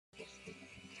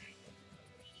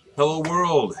Hello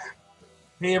world.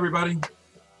 Hey everybody.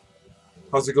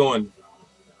 How's it going?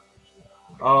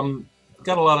 Um,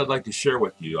 got a lot I'd like to share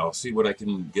with you. I'll see what I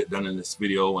can get done in this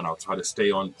video and I'll try to stay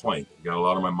on point. Got a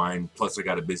lot on my mind, plus I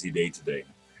got a busy day today.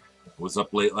 Was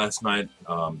up late last night,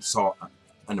 saw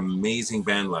an amazing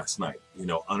band last night.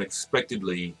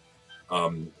 Unexpectedly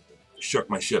um, shook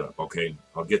my shit up, okay?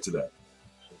 I'll get to that.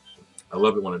 I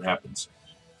love it when it happens.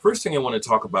 First thing I want to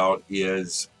talk about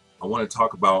is I want to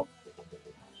talk about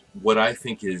what I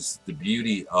think is the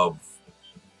beauty of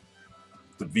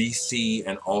the VC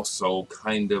and also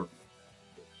kind of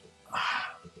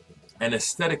an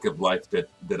aesthetic of life that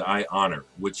I honor,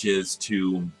 which is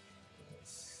to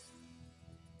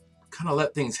kind of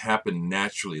let things happen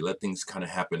naturally, let things kind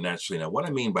of happen naturally. Now, what I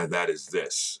mean by that is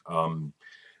this.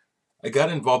 I got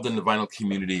involved in the vinyl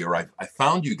community, or I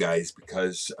found you guys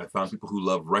because I found people who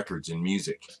love records and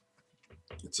music.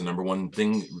 It's the number one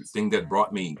thing that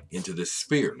brought me into this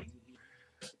sphere.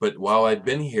 But while I've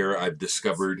been here, I've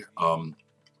discovered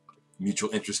mutual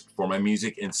interest for my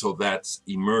music, and so that's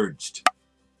emerged.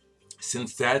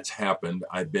 Since that's happened,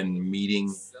 I've been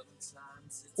meeting,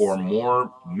 or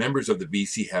more members of the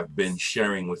VC have been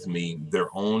sharing with me their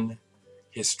own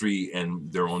history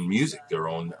and their own music, their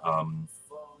own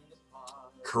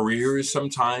careers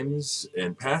sometimes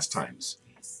and pastimes.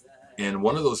 And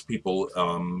one of those people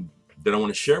that I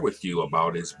want to share with you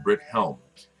about is Britt Helm.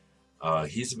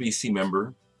 He's a VC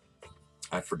member.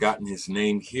 I've forgotten his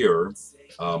name here,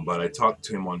 but I talked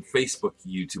to him on Facebook,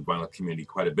 YouTube vinyl community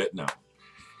quite a bit now.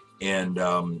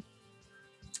 And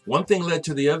one thing led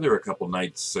to the other a couple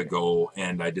nights ago,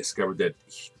 and I discovered that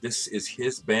this is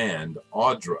his band,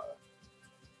 Audra.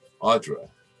 Audra.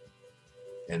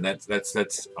 And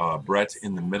that's Brett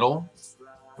in the middle.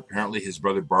 Apparently his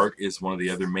brother Bart is one of the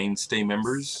other mainstay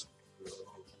members.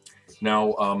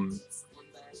 Now,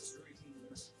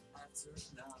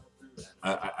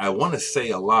 I want to say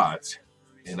a lot,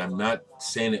 and I'm not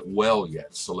saying it well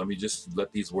yet, so let me just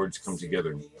let these words come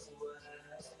together.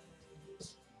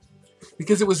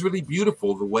 Because it was really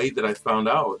beautiful the way that I found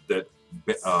out that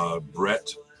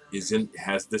Brett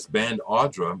has this band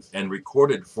Audra and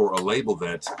recorded for a label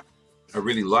that I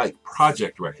really like,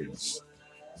 Project Records.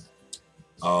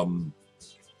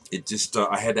 It just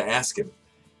I had to ask him,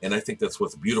 and I think that's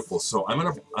what's beautiful. So I'm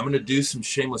gonna do some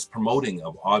shameless promoting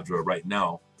of Audra right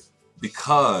now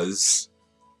because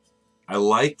I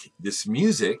like this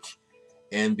music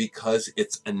and because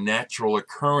it's a natural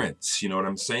occurrence. You know what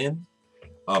I'm saying?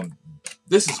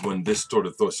 This is when this sort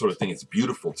of thing is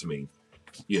beautiful to me.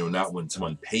 Not when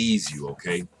someone pays you.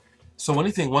 Okay. So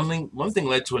one thing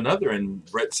led to another, and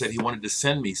Brett said he wanted to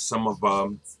send me some of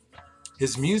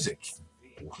his music.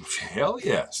 Hell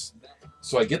yes.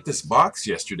 So I get this box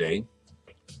yesterday,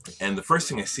 and the first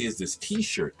thing I see is this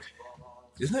T-shirt.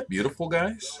 Isn't that beautiful,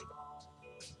 guys?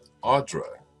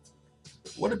 Audra.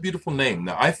 What a beautiful name.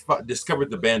 Now, I discovered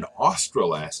the band Audra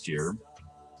last year,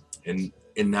 and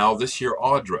now this year,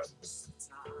 Audra.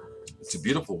 It's a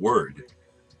beautiful word.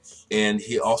 And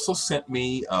he also sent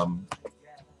me a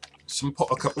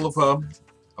couple of a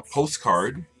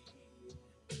postcard.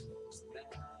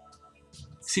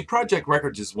 See, Project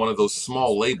Records is one of those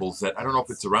small labels that I don't know if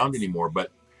it's around anymore,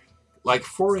 but like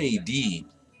 4AD,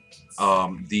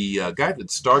 the guy that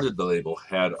started the label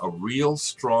had a real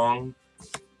strong,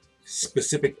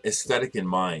 specific aesthetic in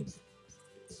mind.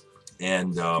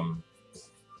 And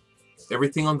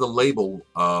everything on the label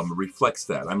reflects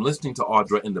that. I'm listening to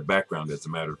Audra in the background, as a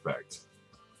matter of fact.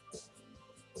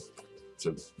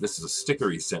 So this is a sticker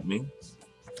he sent me.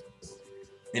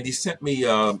 And he sent me,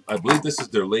 I believe this is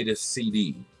their latest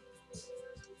CD.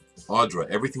 Audra,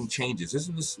 Everything Changes.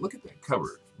 Isn't this, look at that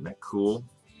cover. Isn't that cool?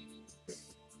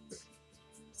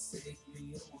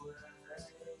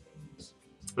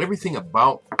 Everything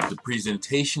about the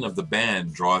presentation of the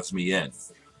band draws me in.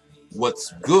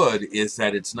 What's good is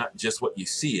that it's not just what you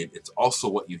see, it's also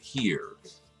what you hear.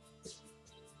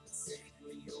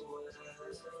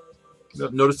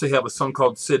 Notice they have a song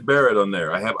called Sid Barrett on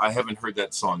there. I haven't heard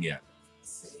that song yet.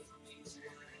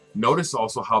 Notice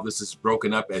also how this is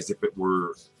broken up as if it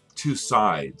were two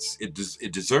sides. It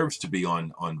deserves to be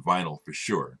on vinyl for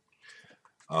sure.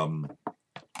 I'll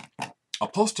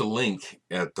post a link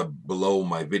below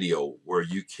my video where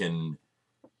you can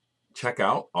check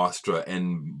out Audra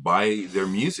and buy their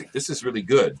music. This is really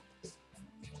good.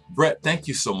 Brett, thank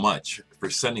you so much for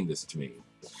sending this to me.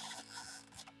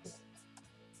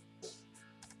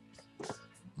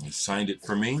 You signed it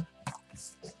for me.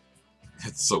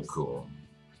 It's so cool.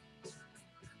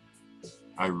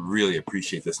 I really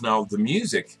appreciate this. Now, the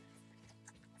music,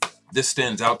 this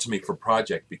stands out to me for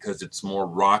Project because it's more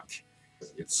rock.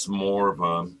 It's more of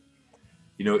a,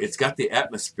 You know, it's got the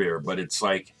atmosphere, but it's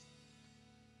like,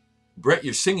 Brett,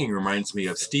 your singing reminds me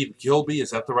of Steve Gilby.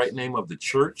 Is that the right name of the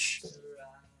church?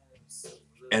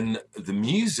 And the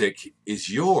music is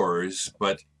yours,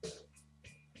 but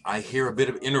I hear a bit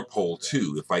of Interpol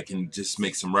too, if I can just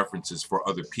make some references for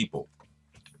other people.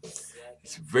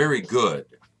 It's very good.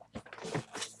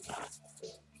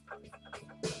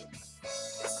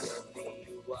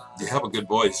 You have a good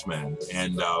voice, man.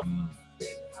 And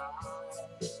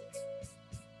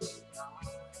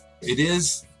it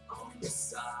is,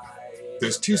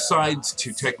 there's two sides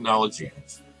to technology.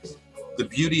 The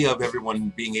beauty of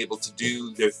everyone being able to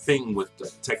do their thing with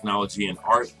the technology and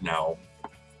art now,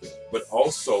 but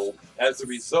also, as a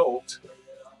result,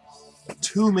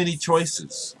 too many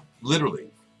choices, literally.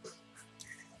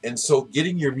 And so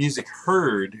getting your music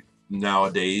heard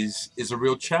nowadays is a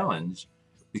real challenge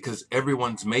because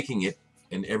everyone's making it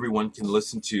and everyone can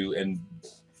listen to, and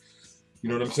you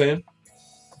know what I'm saying?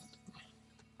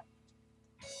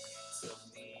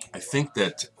 I think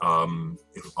that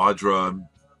if Audra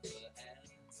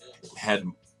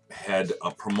had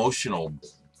a promotional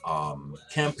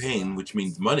campaign, which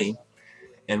means money,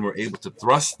 and we're able to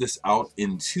thrust this out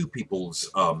into people's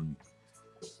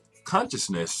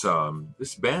consciousness,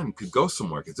 this band could go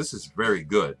somewhere because this is very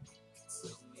good.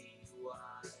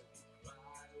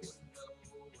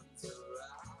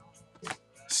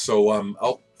 So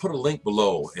I'll put a link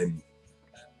below, and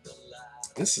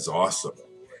this is awesome.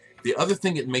 The other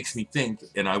thing it makes me think,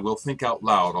 and I will think out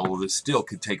loud, although this still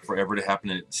could take forever to happen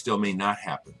and it still may not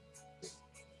happen,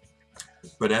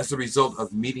 but as a result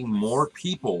of meeting more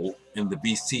people in the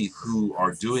BC who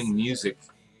are doing music,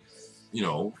 you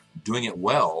know, doing it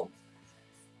well,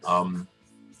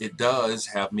 it does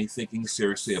have me thinking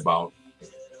seriously about,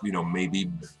 you know, maybe,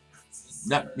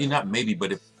 not maybe,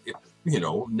 but if you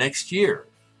know, next year,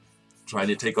 trying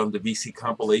to take on the BC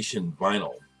compilation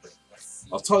vinyl.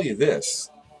 I'll tell you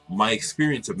this, my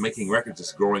experience of making records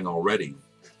is growing already.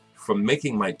 From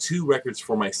making my 2 records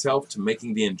for myself to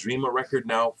making the Indreama record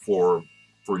now for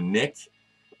Nick,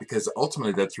 because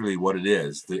ultimately that's really what it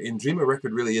is. The Indreama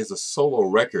record really is a solo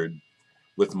record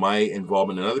with my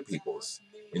involvement in other people's.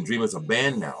 Indreama's a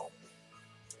band now,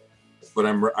 but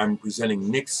I'm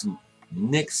presenting Nick's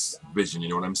vision. You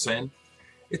know what I'm saying?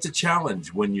 It's a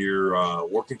challenge when you're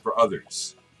working for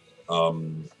others.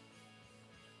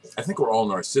 I think we're all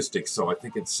narcissistic, so I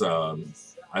think it's, I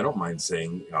don't mind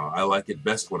saying, I like it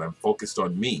best when I'm focused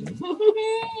on me.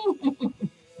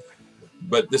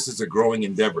 But this is a growing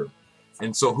endeavor.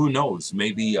 And so who knows,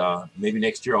 maybe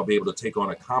next year I'll be able to take on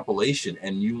a compilation,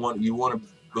 and you want to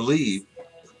believe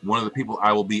one of the people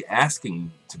I will be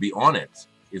asking to be on it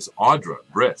is Audra,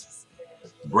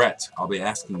 Brett, I'll be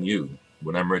asking you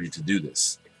when I'm ready to do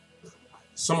this.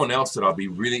 Someone else that I'll be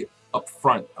really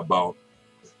upfront about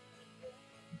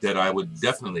that I would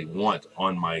definitely want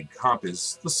on my comp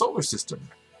is the Solar System.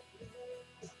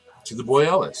 To the boy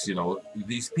Ellis, you know,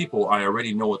 these people, I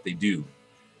already know what they do,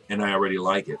 and I already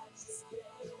like it.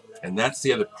 And that's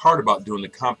the other part about doing the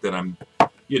comp that I'm,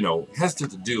 you know,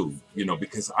 hesitant to do, you know,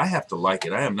 because I have to like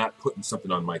it. I am not putting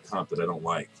something on my comp that I don't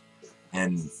like.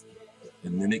 And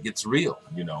then it gets real,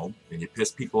 you know, and you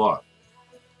piss people off.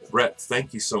 Brett,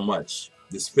 thank you so much.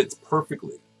 This fits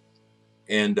perfectly.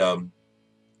 And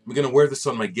I'm going to wear this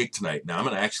on my gig tonight. Now, I'm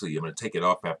going to take it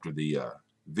off after the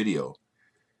video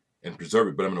and preserve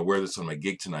it, but I'm going to wear this on my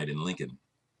gig tonight in Lincoln.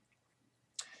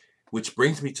 Which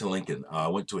brings me to Lincoln. I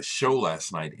went to a show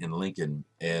last night in Lincoln,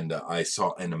 and I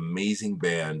saw an amazing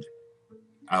band.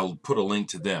 I'll put a link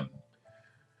to them.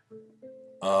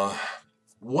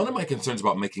 One of my concerns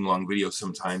about making long videos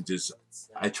sometimes is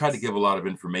I try to give a lot of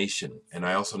information, and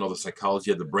I also know the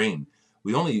psychology of the brain.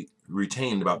 We only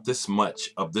retain about this much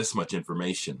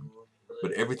information,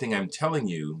 but everything I'm telling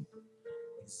you,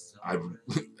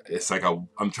 it's like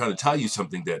I'm trying to tell you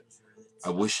something that I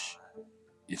wish.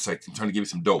 It's like I'm trying to give you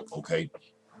some dope, okay?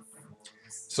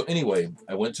 So anyway,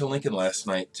 I went to Lincoln last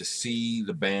night to see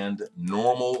the band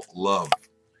Normal Love.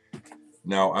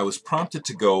 Now, I was prompted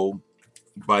to go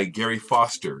by Gary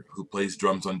Foster, who plays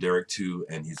drums on Dereck too,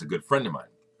 and he's a good friend of mine.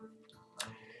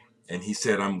 And he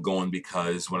said, I'm going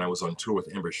because when I was on tour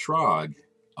with Amber Schrag,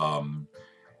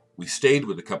 we stayed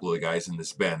with a couple of the guys in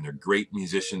this band. They're great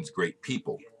musicians, great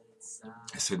people.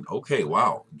 I said, okay,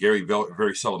 wow. Gary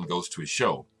very seldom goes to a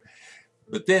show.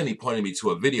 But then he pointed me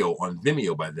to a video on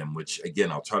Vimeo by them, which,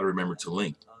 again, I'll try to remember to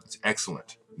link. It's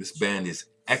excellent. This band is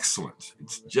excellent.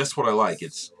 It's just what I like.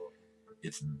 It's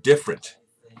different.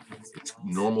 It's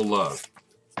Normal Love.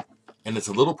 And it's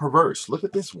a little perverse. Look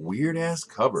at this weird-ass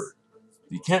cover.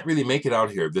 You can't really make it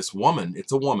out here. This woman,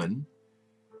 it's a woman,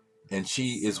 and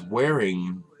she is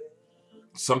wearing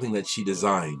something that she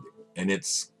designed, and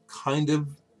it's kind of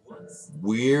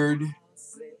weird,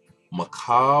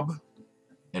 macabre,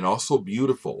 and also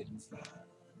beautiful.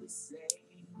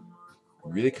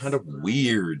 Really kind of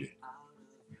weird.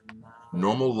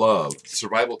 Normal Love.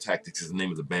 Survival Tactics is the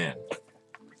name of the band.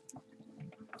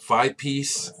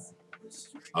 5-piece.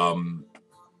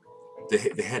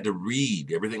 They had to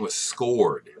read. Everything was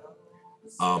scored.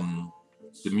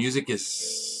 The music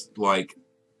is like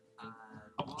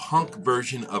a punk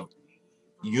version of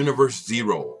Universe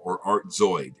Zero or Art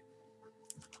Zoid.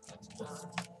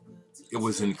 It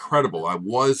was incredible. I've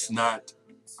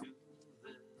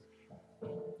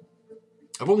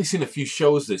only seen a few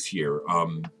shows this year,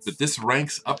 but this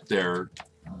ranks up there.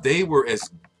 They were as,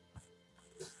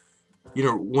 you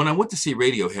know, when I went to see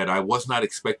Radiohead, I was not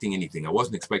expecting anything. I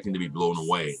wasn't expecting to be blown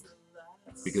away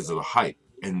because of the hype,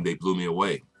 and they blew me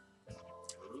away.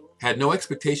 Had no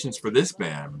expectations for this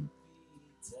band.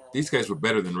 These guys were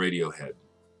better than Radiohead.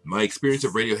 My experience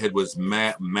of Radiohead was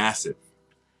massive.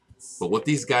 But what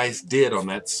these guys did on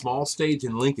that small stage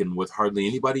in Lincoln with hardly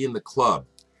anybody in the club,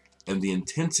 and the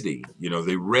intensity, you know,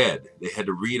 they had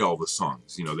to read all the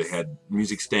songs. You know, they had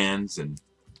music stands, and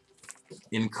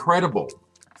incredible.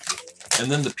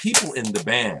 And then the people in the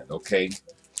band, okay?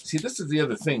 See, this is the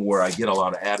other thing where I get a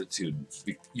lot of attitude,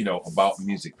 you know, about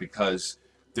music, because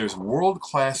there's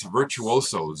world-class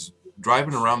virtuosos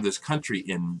driving around this country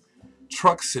in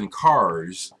trucks and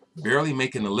cars, barely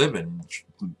making a living,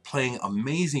 playing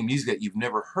amazing music that you've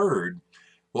never heard.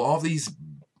 Well, all these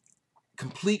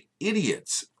complete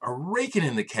idiots are raking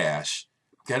in the cash,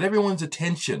 got everyone's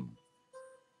attention.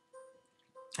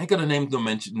 I ain't gonna name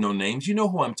no names. You know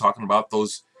who I'm talking about.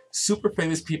 Those super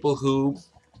famous people who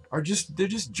are they're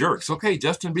just jerks. Okay,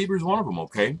 Justin Bieber's one of them,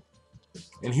 okay?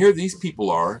 And here these people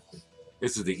are.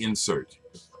 This is the insert.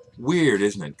 Weird,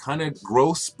 isn't it? Kind of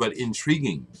gross, but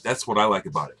intriguing. That's what I like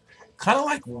about it. Kind of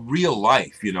like real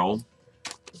life, you know?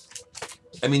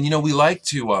 I mean, you know, we like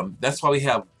to, that's why we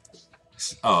have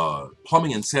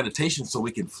plumbing and sanitation, so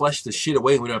we can flush the shit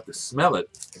away and we don't have to smell it.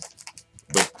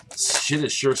 But shit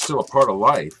is sure still a part of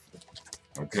life,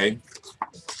 okay?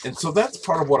 And so that's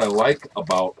part of what I like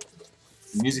about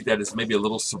music that is maybe a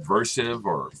little subversive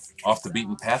or off the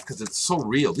beaten path, because it's so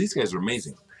real. These guys are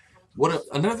amazing.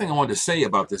 Another thing I wanted to say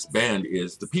about this band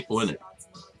is the people in it.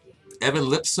 Evan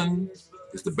Lipson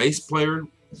is the bass player,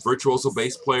 virtuoso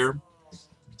bass player.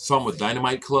 Saw him with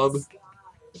Dynamite Club.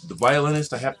 The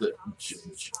violinist, I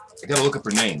gotta look up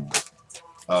her name.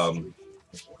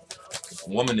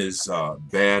 Woman is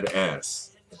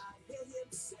badass.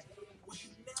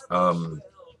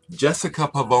 Jessica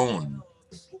Pavone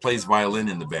plays violin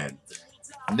in the band.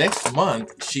 Next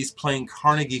month, she's playing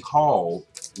Carnegie Hall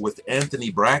with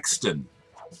Anthony Braxton.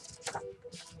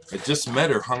 I just met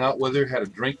her, hung out with her, had a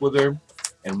drink with her,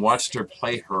 and watched her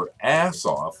play her ass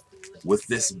off with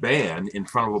this band in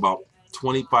front of about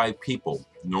 25 people.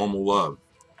 Normal Love.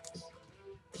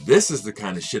 This is the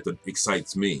kind of shit that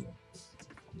excites me.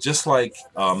 Just like,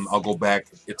 I'll go back,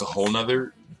 it's a whole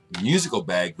nother musical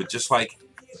bag, but just like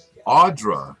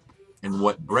Audra and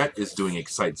what Brett is doing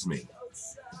excites me.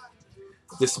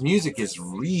 This music is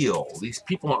real. These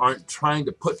people aren't trying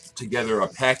to put together a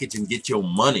package and get your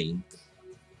money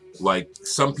like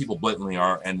some people blatantly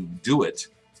are and do it.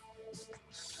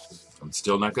 I'm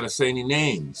still not going to say any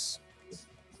names.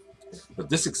 But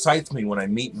this excites me when I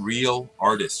meet real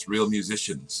artists, real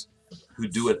musicians who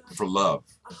do it for love.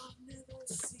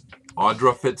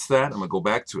 Audra fits that. I'm going to go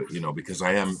back to it, you know, because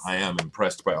I am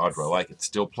impressed by Audra. I like it.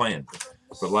 Still playing.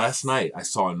 But last night I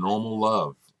saw Normal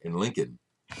Love in Lincoln.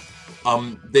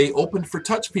 They opened for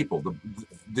Touch People.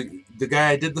 The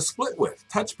guy I did the split with,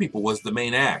 Touch People, was the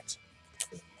main act.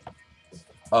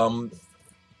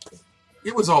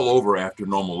 It was all over after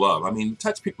Normal Love. I mean,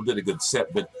 Touch People did a good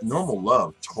set, but Normal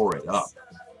Love tore it up.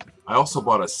 I also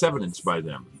bought a 7-inch by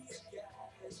them.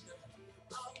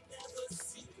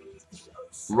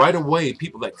 Right away,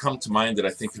 people that come to mind that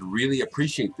I think could really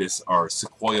appreciate this are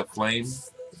Sequoia Flame,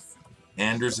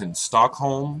 Anders in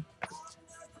Stockholm,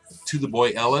 To the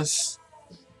Boy Ellis.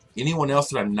 Anyone else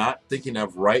that I'm not thinking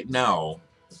of right now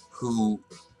who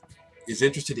is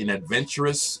interested in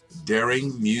adventurous,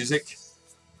 daring music,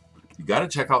 you got to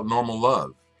check out Normal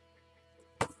Love.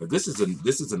 But this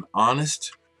is an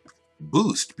honest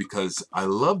boost because I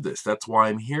love this. That's why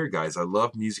I'm here, guys. I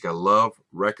love music. I love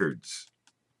records.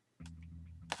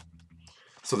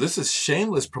 So this is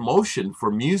shameless promotion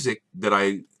for music that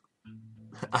I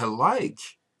like.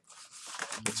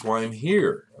 That's why I'm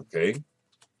here, okay?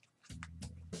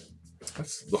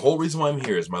 That's the whole reason why I'm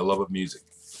here, is my love of music.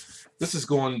 This is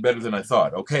going better than I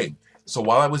thought. Okay, so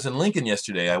while I was in Lincoln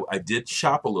yesterday, I did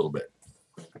shop a little bit.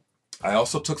 I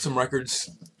also took some records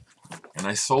and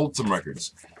I sold some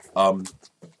records. I'm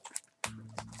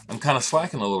kind of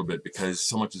slacking a little bit because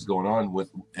so much is going on with,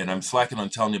 and I'm slacking on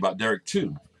telling you about Dereck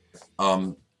too.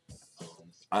 I'm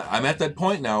at that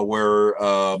point now where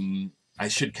I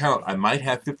should count. I might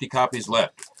have 50 copies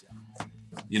left.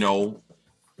 You know,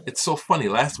 it's so funny.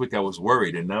 Last week I was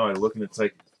worried, and now I look and it's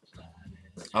like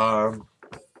I'm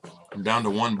down to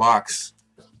one box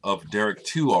of Dereck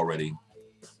 2 already.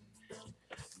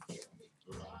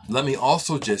 Let me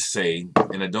also just say,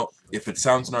 and I don't, if it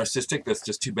sounds narcissistic, that's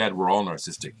just too bad. We're all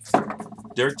narcissistic.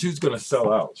 Dereck 2 is going to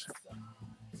sell out.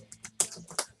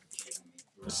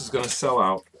 This is going to sell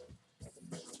out.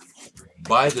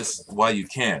 Buy this while you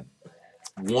can.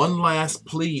 One last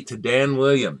plea to Dan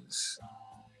Williams.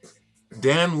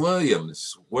 Dan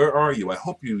Williams, where are you? I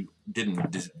hope you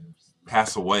didn't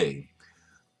pass away.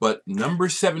 But number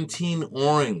 17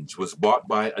 Orange was bought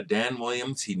by a Dan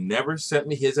Williams. He never sent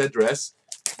me his address.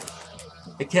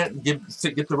 I can't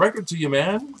get the record to you,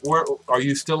 man. Where are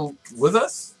you still with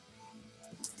us?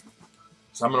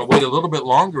 So I'm going to wait a little bit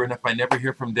longer, and if I never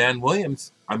hear from Dan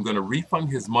Williams, I'm going to refund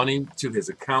his money to his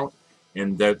account,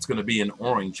 and that's going to be an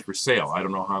Orange for sale. I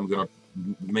don't know how I'm going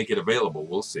to make it available.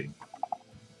 We'll see.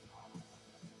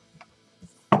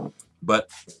 But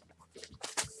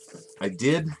I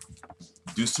did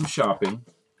do some shopping,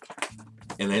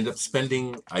 and I ended up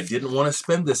spending. I didn't want to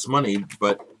spend this money,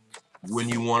 but when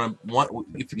you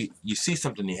if you see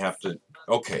something, you have to.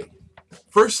 Okay.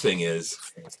 First thing is,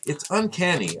 it's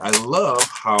uncanny. I love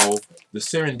how the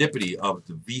serendipity of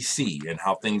the VC and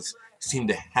how things seem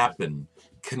to happen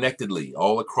connectedly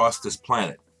all across this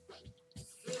planet.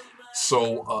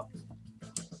 So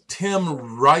Tim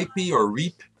Ripey or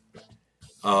Reap,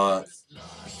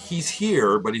 he's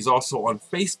here, but he's also on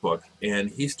Facebook,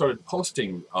 and he started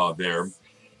posting there.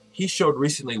 He showed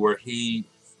recently where he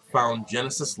found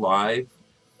Genesis Live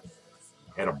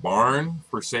at a barn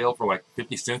for sale for like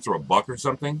 50 cents or $1 or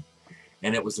something,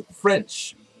 and it was a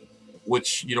French,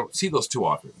 which you don't see those too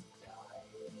often.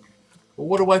 But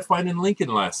what do I find in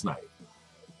Lincoln last night?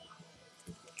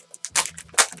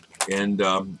 And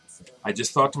I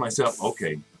just thought to myself,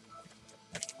 okay.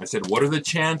 I said, what are the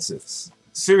chances?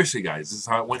 Seriously, guys, this is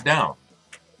how it went down.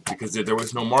 Because there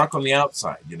was no mark on the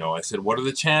outside, you know. I said, what are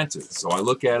the chances? So I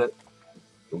look at it,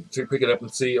 pick it up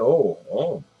and see,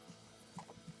 oh,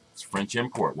 it's French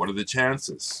import. What are the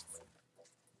chances?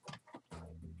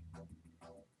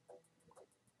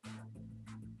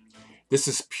 This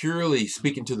is purely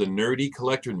speaking to the nerdy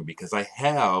collector in me because I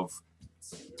have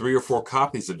 3 or 4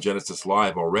 copies of Genesis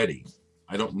Live already.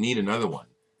 I don't need another one.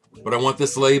 But I want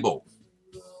this label.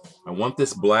 I want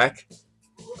this black.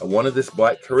 I wanted this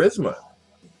black Charisma.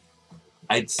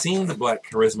 I'd seen the black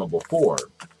Charisma before.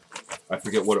 I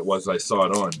forget what it was I saw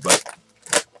it on,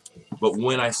 but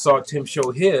when I saw Tim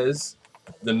show his,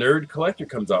 the nerd collector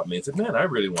comes out to me and said, man, I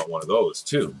really want one of those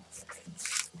too.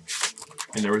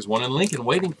 And there was one in Lincoln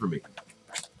waiting for me.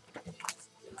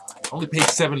 I only paid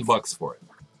 $7 for it.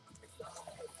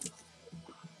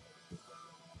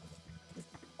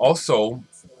 Also,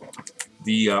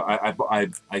 I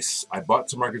bought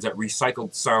some records at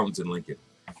Recycled Sounds in Lincoln.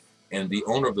 And the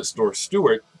owner of the store,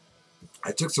 Stuart,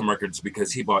 I took some records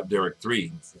because he bought Dereck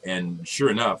 3. And sure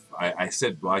enough, I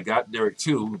said, well, I got Dereck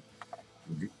 2,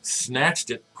 snatched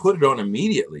it, put it on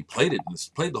immediately, played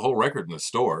the whole record in the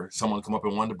store. Someone come up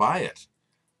and wanted to buy it.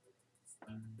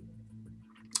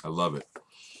 I love it.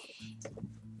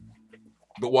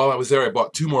 But while I was there, I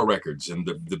bought 2 more records, and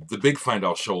the big find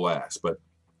I'll show last. But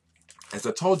as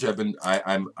I told you,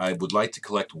 I would like to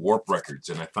collect Warp records,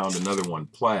 and I found another one,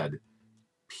 Plaid,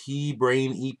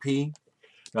 P-Brain EP.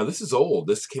 Now this is old.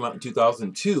 This came out in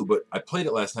 2002, but I played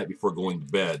it last night before going to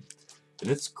bed,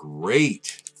 and it's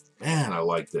great. Man, I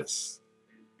like this.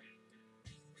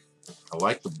 I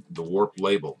like the Warp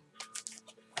label.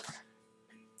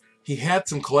 He had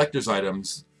some collector's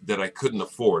items that I couldn't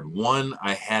afford. One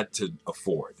I had to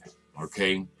afford,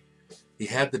 okay? He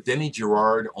had the Denny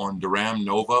Gerard on Duram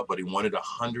Nova, but he wanted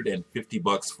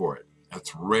 $150 for it.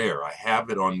 That's rare. I have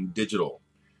it on digital.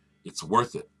 It's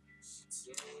worth it.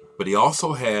 But he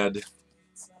also had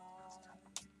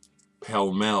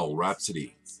Pell Mell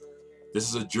Rhapsody. This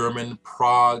is a German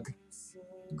Prague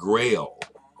Grail,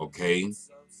 okay?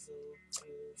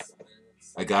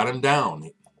 I got him down.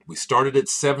 We started at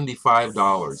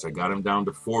 $75. I got him down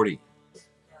to $40.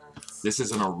 This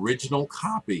is an original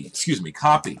copy,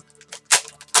 copy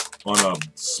on a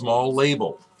small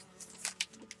label.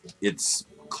 It's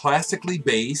classically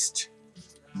based,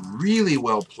 really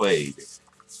well played.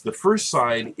 The first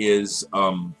side is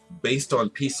based on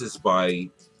pieces by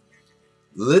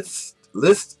Liszt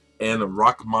and a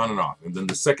Rachmaninoff. And then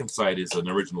the second side is an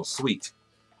original suite.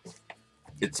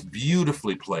 It's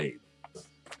beautifully played.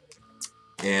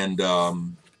 And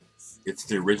it's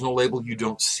the original label. You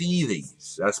don't see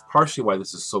these. That's partially why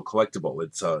this is so collectible.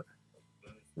 It's a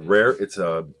rare, it's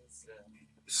a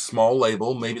small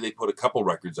label. Maybe they put a couple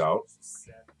records out.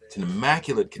 It's in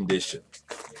immaculate condition.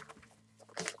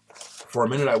 For a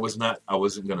minute, I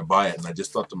wasn't going to buy it, and I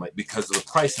just thought to myself, because of the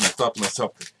price, and I thought to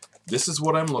myself, this is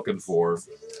what I'm looking for.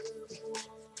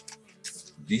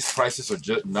 These prices are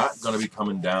just not going to be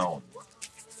coming down.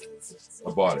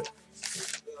 I bought it.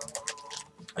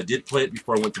 I did play it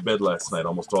before I went to bed last night,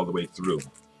 almost all the way through.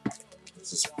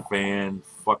 This is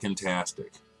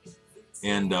fan-fucking-tastic.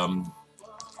 And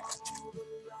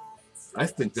I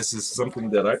think this is something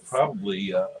that I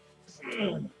probably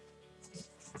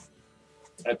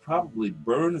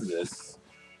burned this.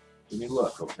 Let me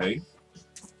look, okay?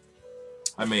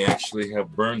 I may actually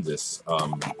have burned this.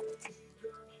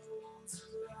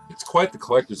 It's quite the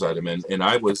collector's item, and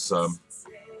I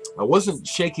wasn't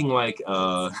shaking like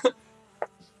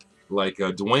like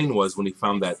Dwayne was when he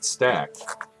found that stack.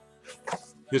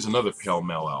 Here's another Pell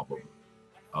Mell album,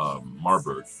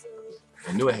 Marbird.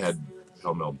 I knew I had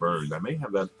Pell Mell burned. I may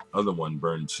have that other one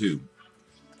burned too,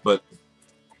 but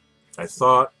I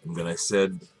thought, and then I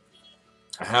said,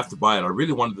 I have to buy it. I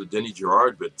really wanted the Denny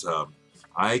Gerard, but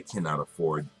I cannot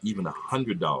afford even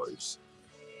 $100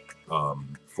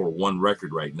 for one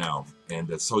record right now.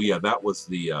 And so yeah, that was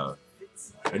the. I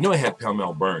knew I had Pell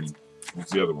Mell burned.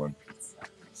 What's the other one?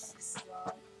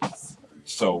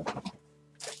 So,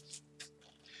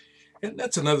 and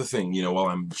that's another thing, you know, while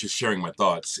I'm just sharing my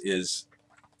thoughts is,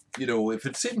 you know, if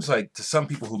it seems like to some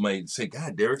people who might say,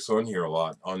 God, Derek's on here a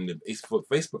lot, on the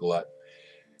Facebook a lot,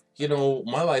 you know,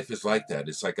 my life is like that.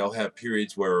 It's like I'll have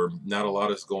periods where not a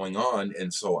lot is going on,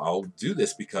 and so I'll do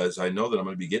this because I know that I'm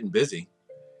going to be getting busy,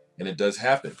 and it does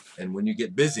happen. And when you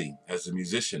get busy as a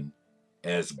musician,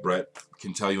 as Brett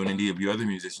can tell you and any of you other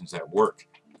musicians at work,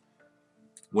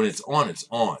 when it's on, it's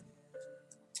on.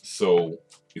 So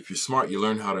if you're smart, you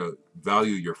learn how to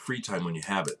value your free time when you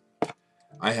have it.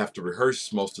 I have to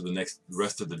rehearse most of the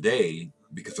rest of the day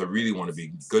because I really want to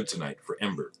be good tonight for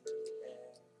Ember.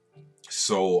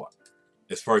 So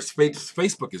as far as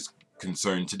Facebook is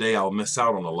concerned, today I'll miss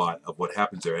out on a lot of what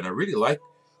happens there. And I really like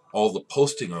all the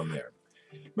posting on there.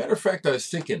 Matter of fact, I was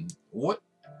thinking, what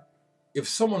if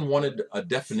someone wanted a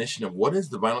definition of what is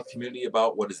the vinyl community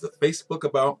about? What is the Facebook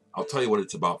about? I'll tell you what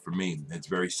it's about for me. It's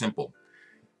very simple.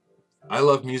 I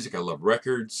love music. I love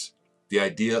records. The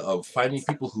idea of finding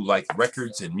people who like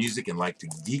records and music and like to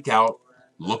geek out,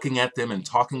 looking at them and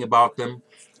talking about them.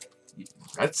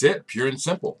 That's it, pure and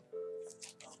simple.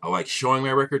 I like showing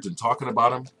my records and talking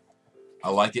about them.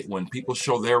 I like it when people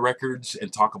show their records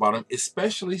and talk about them,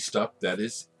 especially stuff that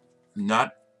is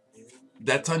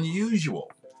that's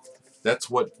unusual. That's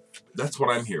what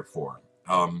I'm here for.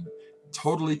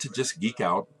 Totally to just geek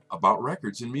out about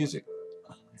records and music.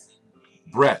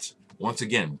 Brett, once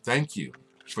again, thank you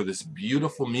for this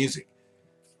beautiful music.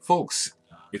 Folks,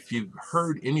 if you've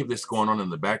heard any of this going on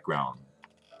in the background,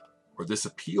 or this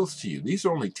appeals to you, these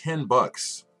are only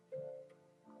 $10.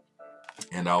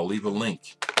 And I'll leave a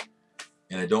link.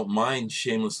 And I don't mind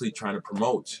shamelessly trying to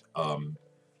promote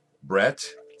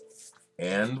Brett,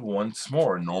 and once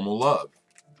more, Normal Love,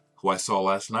 who I saw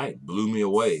last night, blew me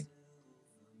away.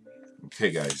 Okay,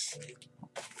 guys,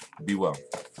 be well.